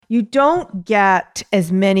you don't get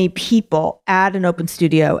as many people at an open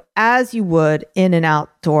studio as you would in an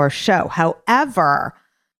outdoor show. However,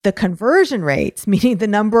 the conversion rates, meaning the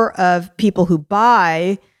number of people who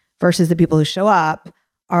buy versus the people who show up,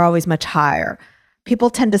 are always much higher. People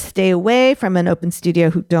tend to stay away from an open studio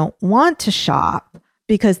who don't want to shop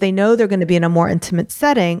because they know they're going to be in a more intimate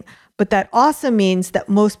setting. But that also means that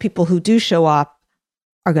most people who do show up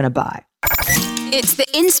are going to buy. It's the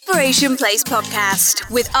Inspiration Place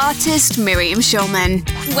podcast with artist Miriam Schulman.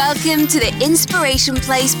 Welcome to the Inspiration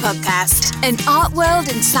Place podcast, an art world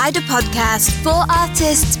insider podcast for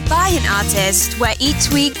artists by an artist, where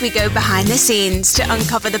each week we go behind the scenes to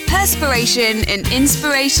uncover the perspiration and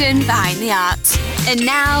inspiration behind the art. And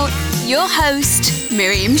now, your host,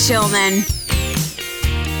 Miriam Schulman.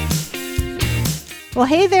 Well,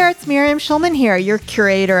 hey there, it's Miriam Schulman here, your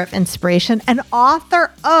curator of inspiration and author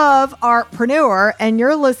of Artpreneur, and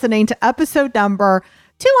you're listening to episode number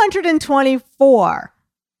 224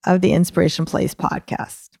 of the Inspiration Place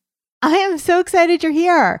podcast. I am so excited you're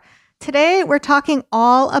here. Today, we're talking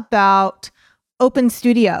all about open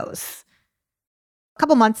studios. A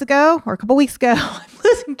couple months ago, or a couple weeks ago, I'm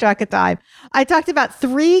losing track of time, I talked about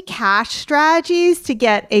 3 cash strategies to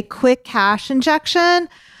get a quick cash injection.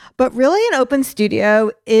 But really, an open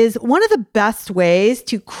studio is one of the best ways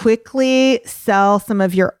to quickly sell some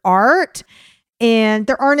of your art. And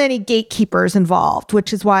there aren't any gatekeepers involved,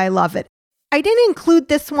 which is why I love it. I didn't include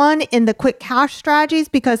this one in the quick cash strategies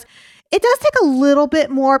because it does take a little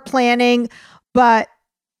bit more planning, but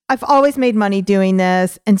I've always made money doing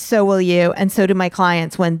this, and so will you, and so do my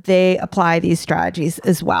clients when they apply these strategies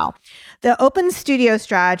as well. The open studio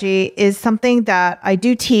strategy is something that I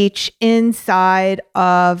do teach inside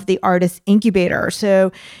of the Artist Incubator.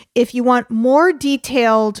 So if you want more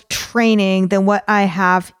detailed training than what I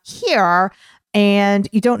have here, and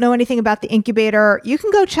you don't know anything about the incubator, you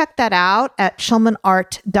can go check that out at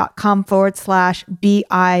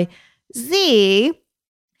schulmanart.com/biz.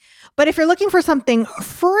 But if you're looking for something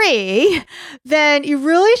free, then you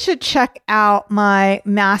really should check out my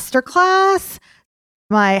masterclass,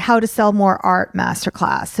 my How to Sell More Art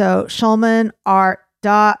masterclass. So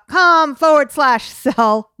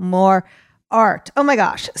schulmanart.com/sell more art. Oh my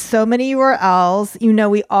gosh, so many URLs. You know,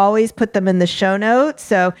 we always put them in the show notes.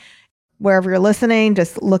 So wherever you're listening,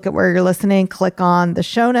 just look at where you're listening, click on the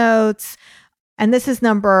show notes. And this is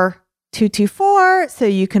number 224. So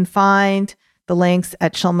you can find the links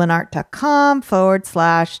at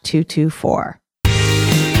schulmanart.com/224.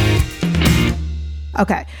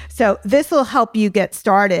 Okay, so this will help you get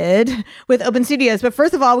started with open studios. But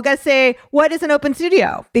first of all, we got to say, what is an open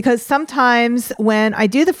studio? Because sometimes when I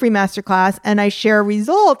do the free masterclass and I share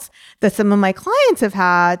results that some of my clients have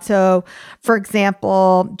had, so for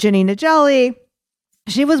example, Ginny Nagelli,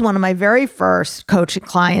 she was one of my very first coaching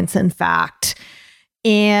clients, in fact.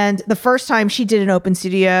 And the first time she did an open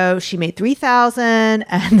studio, she made $3,000.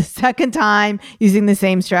 And the second time, using the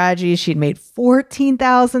same strategy, she'd made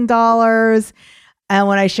 $14,000. And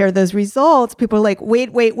when I shared those results, people were like, wait.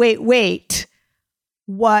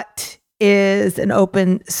 What is an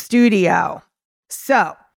open studio?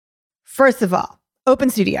 So, first of all, open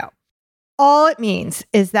studio. All it means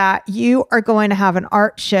is that you are going to have an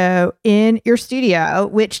art show in your studio,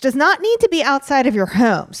 which does not need to be outside of your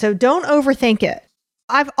home. So don't overthink it.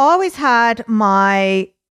 I've always had my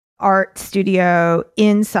art studio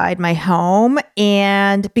inside my home.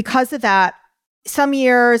 And because of that, some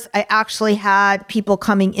years I actually had people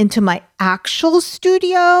coming into my actual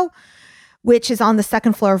studio, which is on the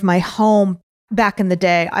second floor of my home. Back in the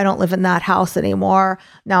day, I don't live in that house anymore.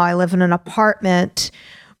 Now I live in an apartment.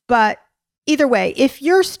 But either way, if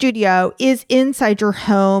your studio is inside your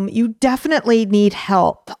home, you definitely need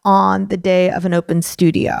help on the day of an open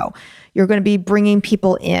studio. You're going to be bringing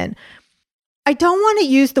people in. I don't want to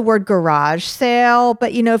use the word garage sale,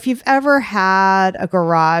 but if you've ever had a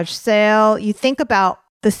garage sale, you think about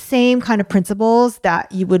the same kind of principles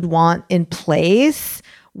that you would want in place,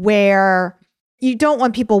 where you don't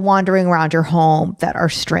want people wandering around your home that are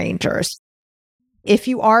strangers. If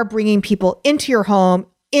you are bringing people into your home,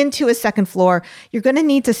 into a second floor, you're going to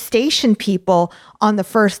need to station people on the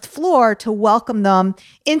first floor to welcome them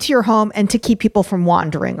into your home and to keep people from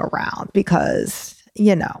wandering around because,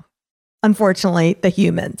 unfortunately, the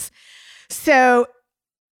humans. So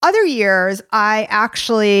other years, I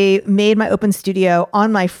actually made my open studio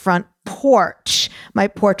on my front porch. My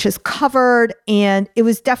porch is covered, and it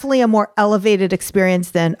was definitely a more elevated experience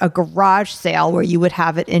than a garage sale where you would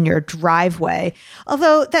have it in your driveway.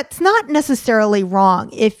 Although that's not necessarily wrong.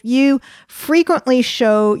 If you frequently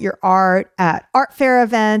show your art at art fair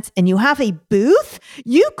events and you have a booth,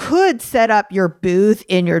 you could set up your booth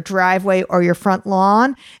in your driveway or your front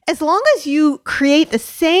lawn, as long as you create the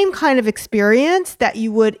same kind of experience that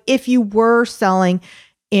you would if you were selling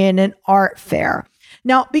in an art fair.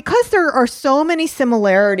 Now, because there are so many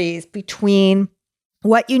similarities between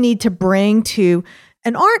what you need to bring to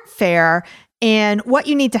an art fair and what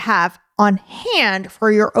you need to have on hand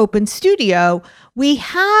for your open studio, we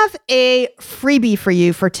have a freebie for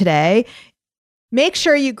you for today. Make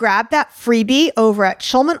sure you grab that freebie over at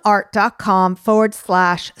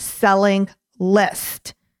schulmanart.com/selling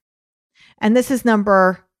list. And this is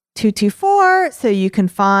number 224, so you can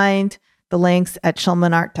find the links at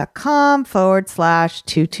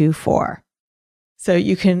schulmanart.com/224. So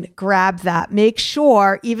you can grab that. Make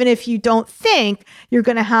sure, even if you don't think you're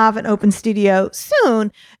going to have an open studio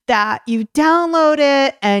soon, that you download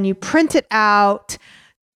it and you print it out.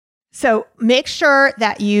 So make sure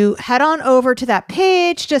that you head on over to that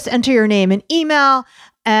page, just enter your name and email,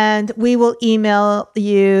 and we will email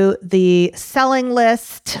you the selling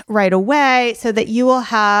list right away so that you will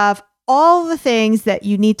have all the things that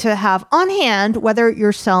you need to have on hand, whether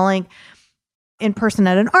you're selling in person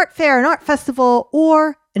at an art fair, an art festival,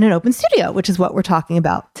 or in an open studio, which is what we're talking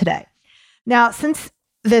about today. Now, since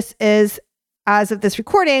this is, as of this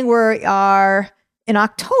recording, we are in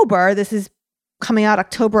October, this is coming out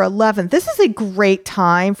October 11th. This is a great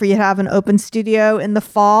time for you to have an open studio in the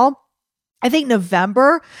fall. I think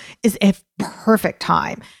November is a perfect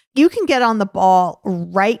time. You can get on the ball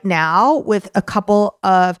right now with a couple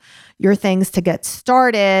of your things to get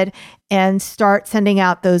started and start sending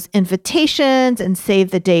out those invitations and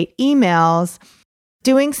save the date emails.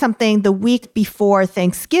 Doing something the week before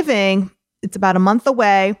Thanksgiving, it's about a month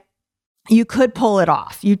away, you could pull it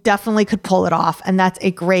off. You definitely could pull it off, and that's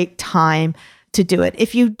a great time to do it.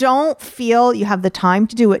 If you don't feel you have the time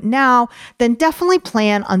to do it now, then definitely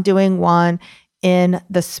plan on doing one in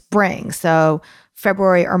the spring. So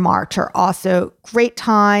February or March are also great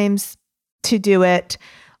times to do it.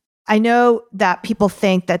 I know that people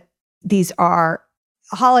think that these are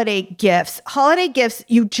holiday gifts. Holiday gifts,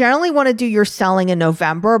 you generally want to do your selling in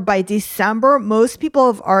November. By December, most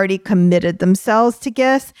people have already committed themselves to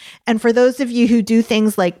gifts. And for those of you who do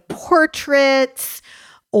things like portraits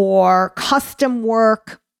or custom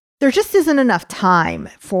work, there just isn't enough time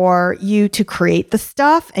for you to create the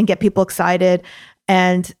stuff and get people excited.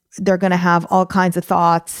 And they're going to have all kinds of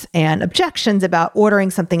thoughts and objections about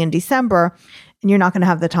ordering something in December, and you're not going to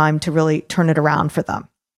have the time to really turn it around for them.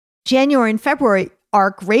 January and February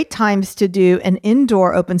are great times to do an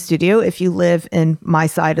indoor open studio if you live in my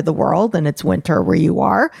side of the world and it's winter where you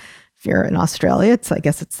are. If you're in Australia, I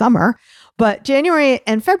guess it's summer. But January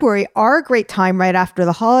and February are a great time right after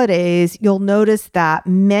the holidays. You'll notice that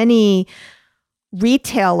many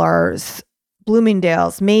retailers,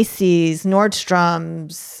 Bloomingdale's, Macy's,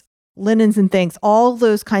 Nordstrom's, Linens and Things, all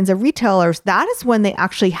those kinds of retailers, that is when they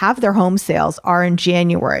actually have their home sales, are in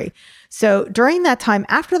January. So during that time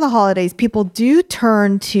after the holidays, people do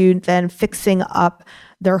turn to then fixing up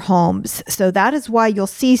their homes. So that is why you'll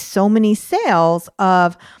see so many sales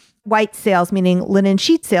of white sales, meaning linen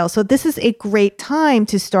sheet sales. So this is a great time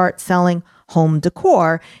to start selling home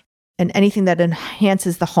decor and anything that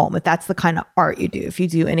enhances the home, if that's the kind of art you do. If you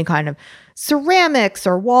do any kind of ceramics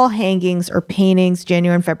or wall hangings or paintings,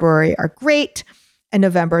 January and February are great, and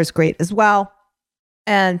November is great as well.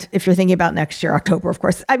 And if you're thinking about next year, October, of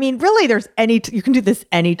course, I mean, really, you can do this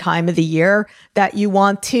any time of the year that you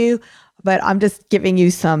want to, but I'm just giving you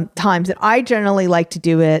some times that I generally like to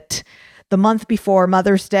do it. The month before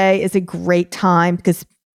Mother's Day is a great time because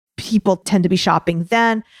people tend to be shopping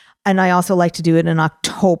then. And I also like to do it in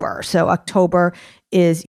October. So October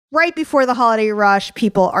is right before the holiday rush.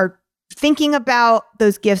 People are thinking about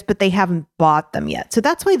those gifts, but they haven't bought them yet. So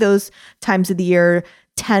that's why those times of the year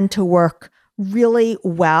tend to work really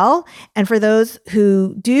well. And for those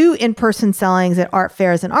who do in-person sellings at art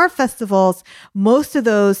fairs and art festivals, most of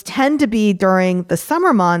those tend to be during the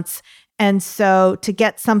summer months. And so to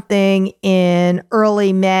get something in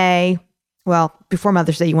early May, well, before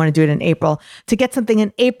Mother's Day, you want to do it in April. To get something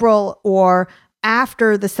in April or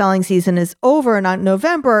after the selling season is over, not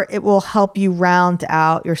November, it will help you round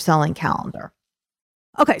out your selling calendar.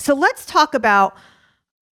 Okay, so let's talk about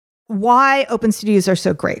why open studios are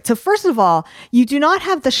so great. So first of all, you do not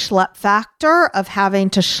have the schlep factor of having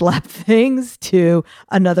to schlep things to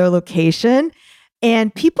another location.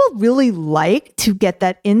 And people really like to get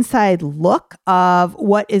that inside look of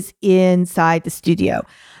what is inside the studio.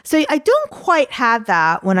 So I don't quite have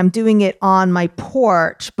that when I'm doing it on my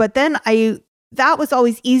porch, but then that was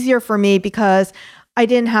always easier for me because I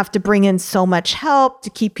didn't have to bring in so much help to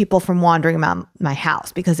keep people from wandering around my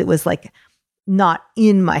house because it was like not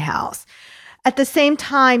in my house. At the same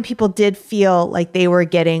time, people did feel like they were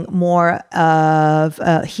getting more of,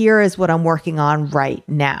 here is what I'm working on right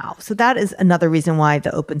now. So that is another reason why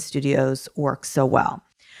the open studios work so well.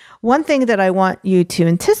 One thing that I want you to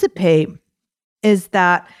anticipate is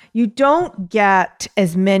that you don't get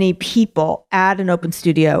as many people at an open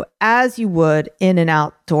studio as you would in an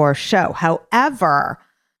outdoor show. However,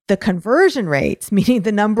 the conversion rates, meaning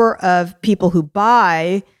the number of people who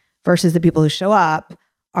buy versus the people who show up,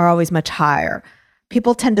 are always much higher.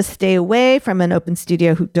 People tend to stay away from an open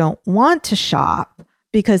studio who don't want to shop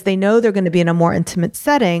because they know they're going to be in a more intimate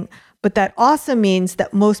setting, but that also means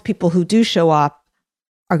that most people who do show up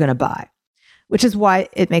are going to buy, which is why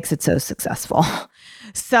it makes it so successful.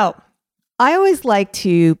 So I always like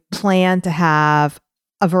to plan to have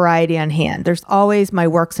a variety on hand. There's always my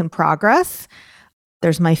works in progress.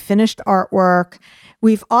 There's my finished artwork.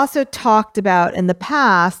 We've also talked about in the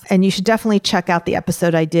past, and you should definitely check out the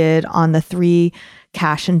episode I did on the 3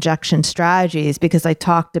 cash injection strategies, because I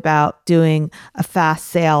talked about doing a fast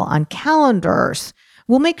sale on calendars.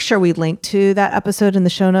 We'll make sure we link to that episode in the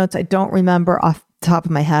show notes. I don't remember off the top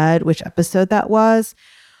of my head which episode that was,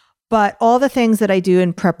 but all the things that I do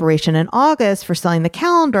in preparation in August for selling the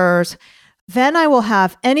calendars, then I will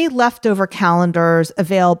have any leftover calendars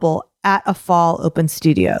available at a fall open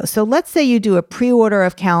studio. So let's say you do a pre-order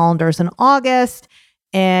of calendars in August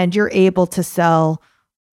and you're able to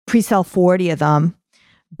pre-sell 40 of them,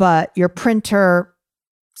 but your printer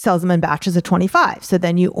sells them in batches of 25. So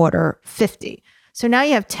then you order 50. So now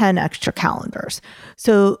you have 10 extra calendars.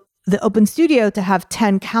 So the open studio to have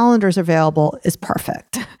 10 calendars available is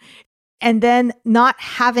perfect. And then not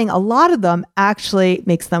having a lot of them actually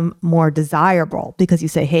makes them more desirable because you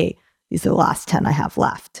say, hey, these are the last 10 I have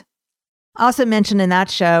left. I also mentioned in that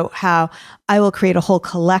show how I will create a whole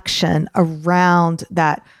collection around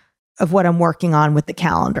that of what I'm working on with the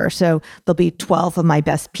calendar. So there'll be 12 of my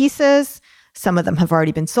best pieces. Some of them have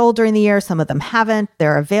already been sold during the year. Some of them haven't.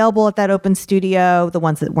 They're available at that open studio, the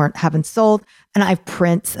ones that haven't sold. And I have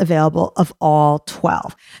prints available of all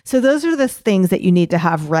 12. So those are the things that you need to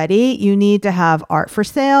have ready. You need to have art for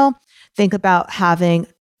sale. Think about having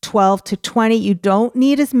 12 to 20. You don't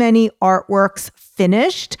need as many artworks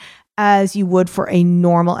finished as you would for a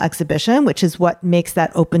normal exhibition, which is what makes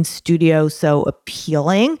that open studio so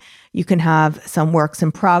appealing. You can have some works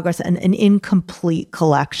in progress and an incomplete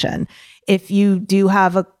collection. If you do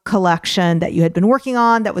have a collection that you had been working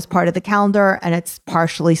on that was part of the calendar and it's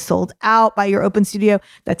partially sold out by your open studio,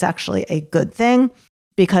 that's actually a good thing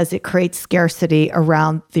because it creates scarcity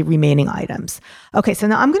around the remaining items. Okay, so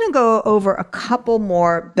now I'm going to go over a couple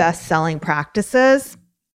more best-selling practices.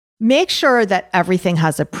 Make sure that everything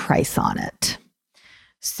has a price on it.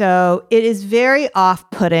 So it is very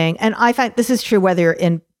off-putting, and I find this is true whether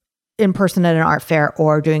you're in person at an art fair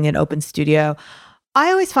or doing an open studio.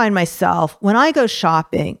 I always find myself, when I go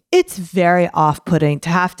shopping, it's very off-putting to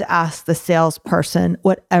have to ask the salesperson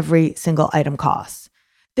what every single item costs.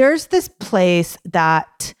 There's this place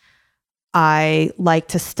that I like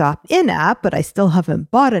to stop in at, but I still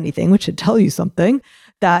haven't bought anything, which should tell you something,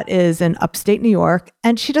 that is in upstate New York,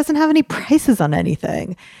 and she doesn't have any prices on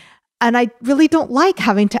anything. And I really don't like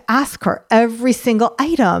having to ask her every single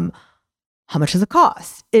item, how much does it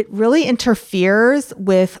cost? It really interferes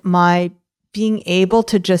with my being able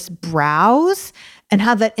to just browse and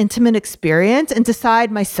have that intimate experience and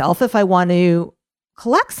decide myself if I want to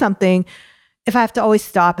collect something, if I have to always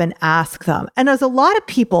stop and ask them. And there's a lot of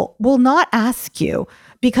people will not ask you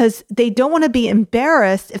because they don't want to be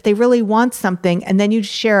embarrassed if they really want something. And then you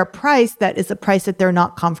share a price that is a price that they're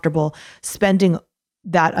not comfortable spending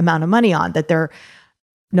that amount of money on,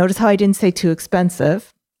 notice how I didn't say too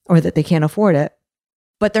expensive or that they can't afford it,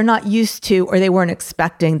 but they're not used to, or they weren't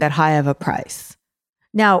expecting that high of a price.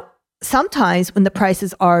 Now, sometimes when the price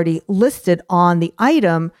is already listed on the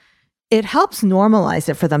item, it helps normalize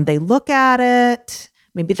it for them. They look at it.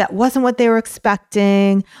 Maybe that wasn't what they were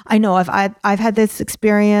expecting. I know I've had this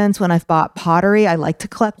experience when I've bought pottery. I like to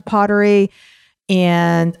collect pottery.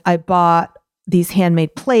 And I bought these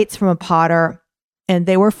handmade plates from a potter, and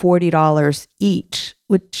they were $40 each,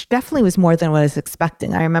 which definitely was more than what I was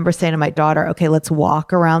expecting. I remember saying to my daughter, okay, let's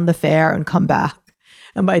walk around the fair and come back.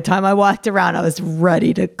 And by the time I walked around, I was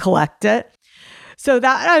ready to collect it. So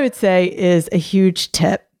that, I would say, is a huge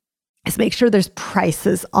tip, is make sure there's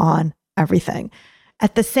prices on everything.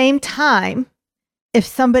 At the same time, if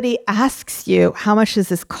somebody asks you, how much does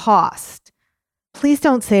this cost? Please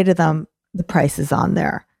don't say to them, the price is on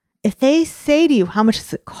there. If they say to you, how much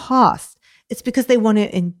does it cost? It's because they want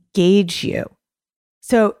to engage you.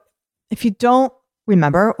 So if you don't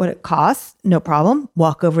remember what it costs, no problem.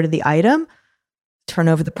 Walk over to the item, turn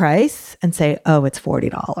over the price and say, oh, it's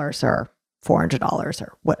 $40 or $400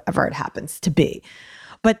 or whatever it happens to be.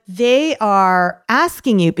 But they are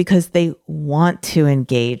asking you because they want to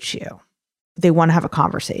engage you. They want to have a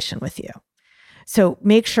conversation with you. So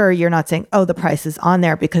make sure you're not saying, oh, the price is on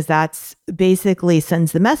there, because that's basically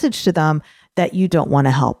sends the message to them that you don't want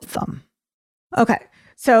to help them. Okay.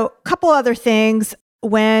 So a couple other things.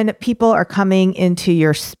 When people are coming into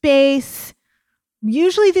your space,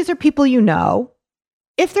 usually these are people you know.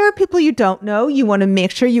 If there are people you don't know, you want to make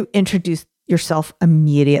sure you introduce yourself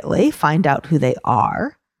immediately, find out who they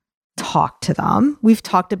are, talk to them. We've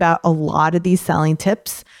talked about a lot of these selling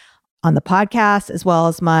tips on the podcast, as well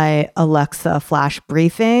as my Alexa flash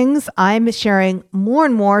briefings. I'm sharing more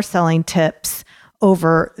and more selling tips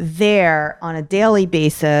over there on a daily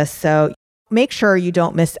basis. So make sure you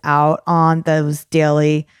don't miss out on those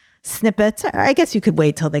daily snippets. I guess you could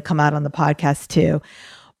wait till they come out on the podcast too.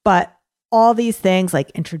 But all these things like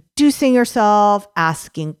introducing yourself,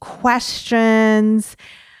 asking questions,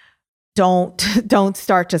 don't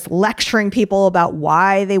start just lecturing people about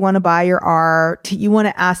why they want to buy your art. You want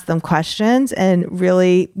to ask them questions and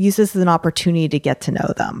really use this as an opportunity to get to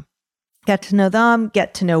know them. Get to know them,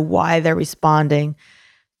 get to know why they're responding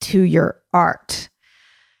to your art.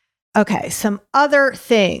 Okay, some other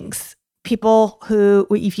things. People who,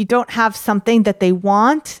 if you don't have something that they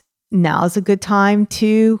want, now is a good time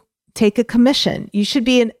to take a commission. You should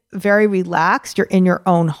be very relaxed. You're in your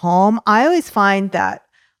own home. I always find that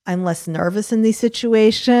I'm less nervous in these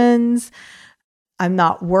situations. I'm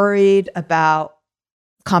not worried about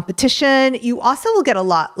competition. You also will get a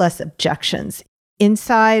lot less objections.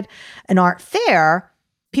 Inside an art fair,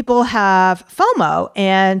 people have FOMO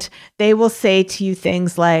and they will say to you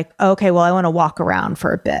things like, okay, well, I want to walk around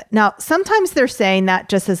for a bit. Now, sometimes they're saying that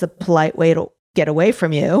just as a polite way to get away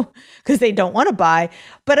from you because they don't want to buy.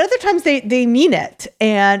 But other times they mean it.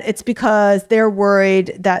 And it's because they're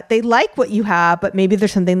worried that they like what you have, but maybe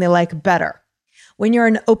there's something they like better. When you're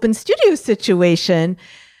in an open studio situation,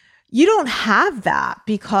 you don't have that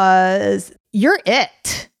because you're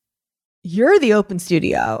it. You're the open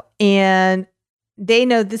studio. And they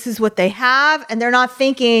know this is what they have. And they're not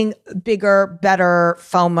thinking bigger, better,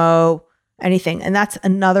 FOMO, anything. And that's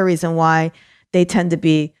another reason why they tend to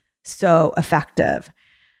be so effective.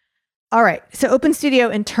 All right. So open studio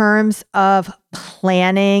in terms of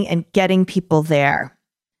planning and getting people there.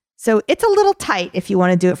 So it's a little tight if you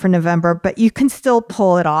want to do it for November, but you can still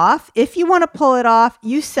pull it off. If you want to pull it off,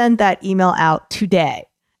 you send that email out today,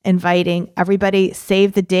 inviting everybody,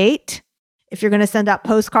 save the date. If you're going to send out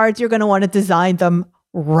postcards, you're going to want to design them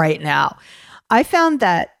right now. I found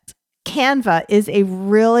that Canva is a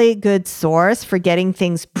really good source for getting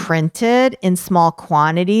things printed in small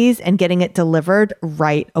quantities and getting it delivered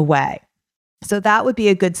right away. So that would be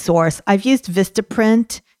a good source. I've used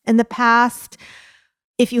Vistaprint in the past.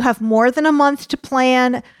 If you have more than a month to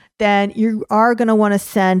plan, then you are going to want to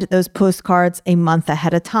send those postcards a month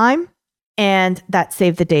ahead of time. And that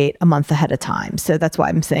save the date a month ahead of time. So that's why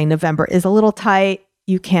I'm saying November is a little tight.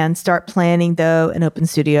 You can start planning, though, an open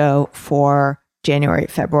studio for January,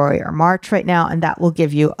 February, or March right now. And that will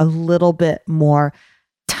give you a little bit more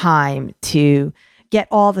time to get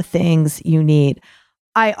all the things you need.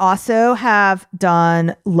 I also have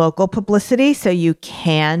done local publicity, so you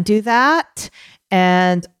can do that.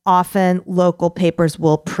 And often local papers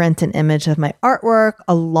will print an image of my artwork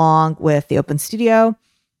along with the open studio.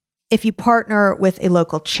 If you partner with a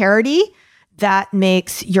local charity, that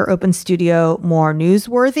makes your open studio more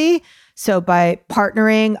newsworthy. So by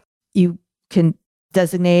partnering, you can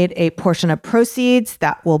designate a portion of proceeds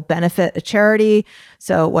that will benefit a charity.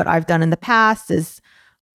 So what I've done in the past is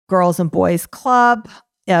Girls and Boys Club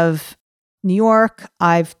of New York.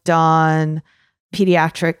 I've done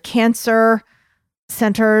pediatric cancer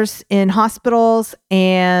centers in hospitals,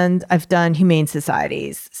 and I've done humane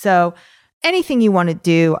societies. So anything you want to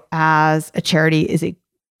do as a charity is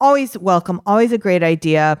always welcome, always a great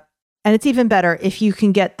idea. And it's even better if you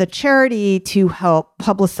can get the charity to help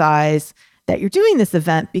publicize that you're doing this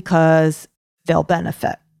event because they'll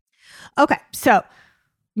benefit. Okay, so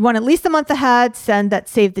You want at least a month ahead, send that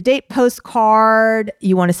save the date postcard.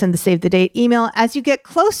 You want to send the save the date email. As you get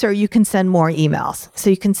closer, you can send more emails. So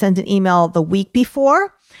you can send an email the week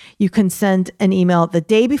before. You can send an email the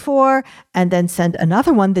day before and then send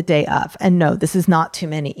another one the day of. And no, this is not too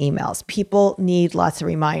many emails. People need lots of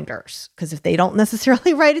reminders because if they don't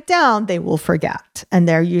necessarily write it down, they will forget. And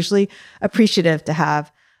they're usually appreciative to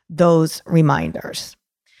have those reminders.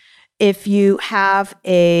 If you have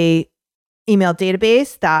a email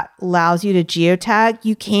database that allows you to geotag,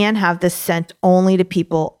 you can have this sent only to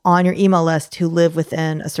people on your email list who live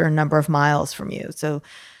within a certain number of miles from you. So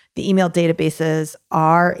the email databases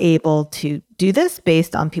are able to do this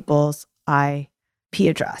based on people's IP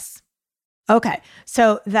address. Okay,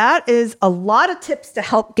 so that is a lot of tips to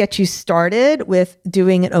help get you started with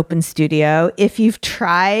doing an open studio. If you've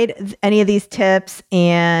tried any of these tips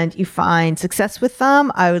and you find success with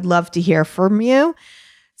them, I would love to hear from you.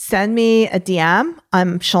 Send me a DM.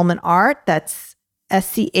 I'm Schulman Art. That's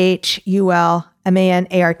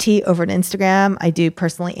SCHULMANART over on Instagram. I do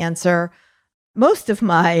personally answer most of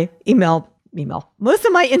my most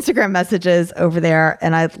of my Instagram messages over there,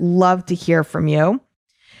 and I'd love to hear from you.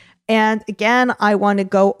 And again, I want to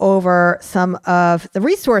go over some of the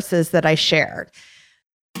resources that I shared.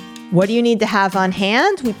 What do you need to have on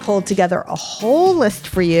hand? We pulled together a whole list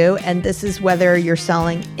for you, and this is whether you're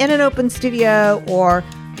selling in an open studio or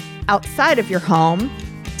outside of your home.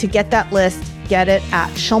 To get that list, get it at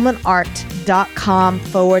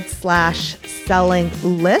schulmanart.com/selling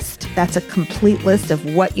list. That's a complete list of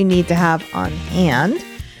what you need to have on hand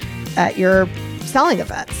at your selling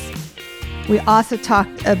events. We also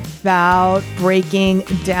talked about breaking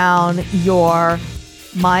down your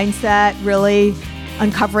mindset, really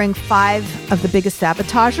uncovering 5 of the biggest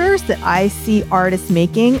sabotagers that I see artists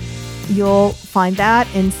making. You'll find that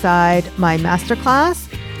inside my masterclass,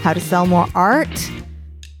 How to Sell More Art.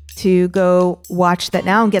 To go watch that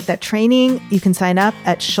now and get that training, you can sign up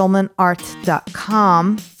at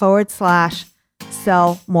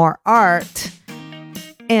schulmanart.com/sell-more-art.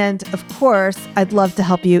 And of course, I'd love to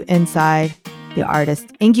help you inside the Artist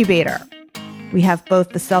Incubator. We have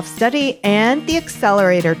both the self-study and the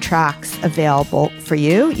accelerator tracks available for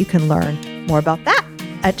you. You can learn more about that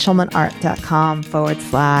at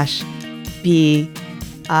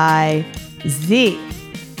schulmanart.com/BIZ.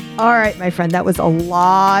 All right, my friend, that was a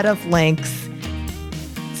lot of links.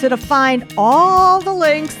 So to find all the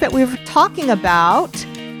links that we were talking about,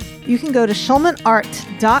 you can go to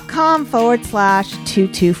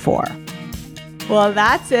schulmanart.com/224. Well,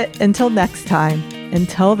 that's it until next time.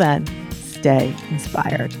 Until then, stay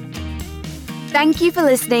inspired. Thank you for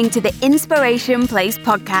listening to the Inspiration Place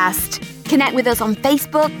podcast. Connect with us on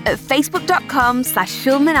Facebook at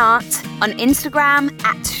facebook.com/schulmanart, on Instagram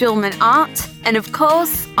 @schulmanart, and of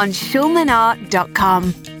course on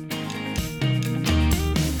schulmanart.com.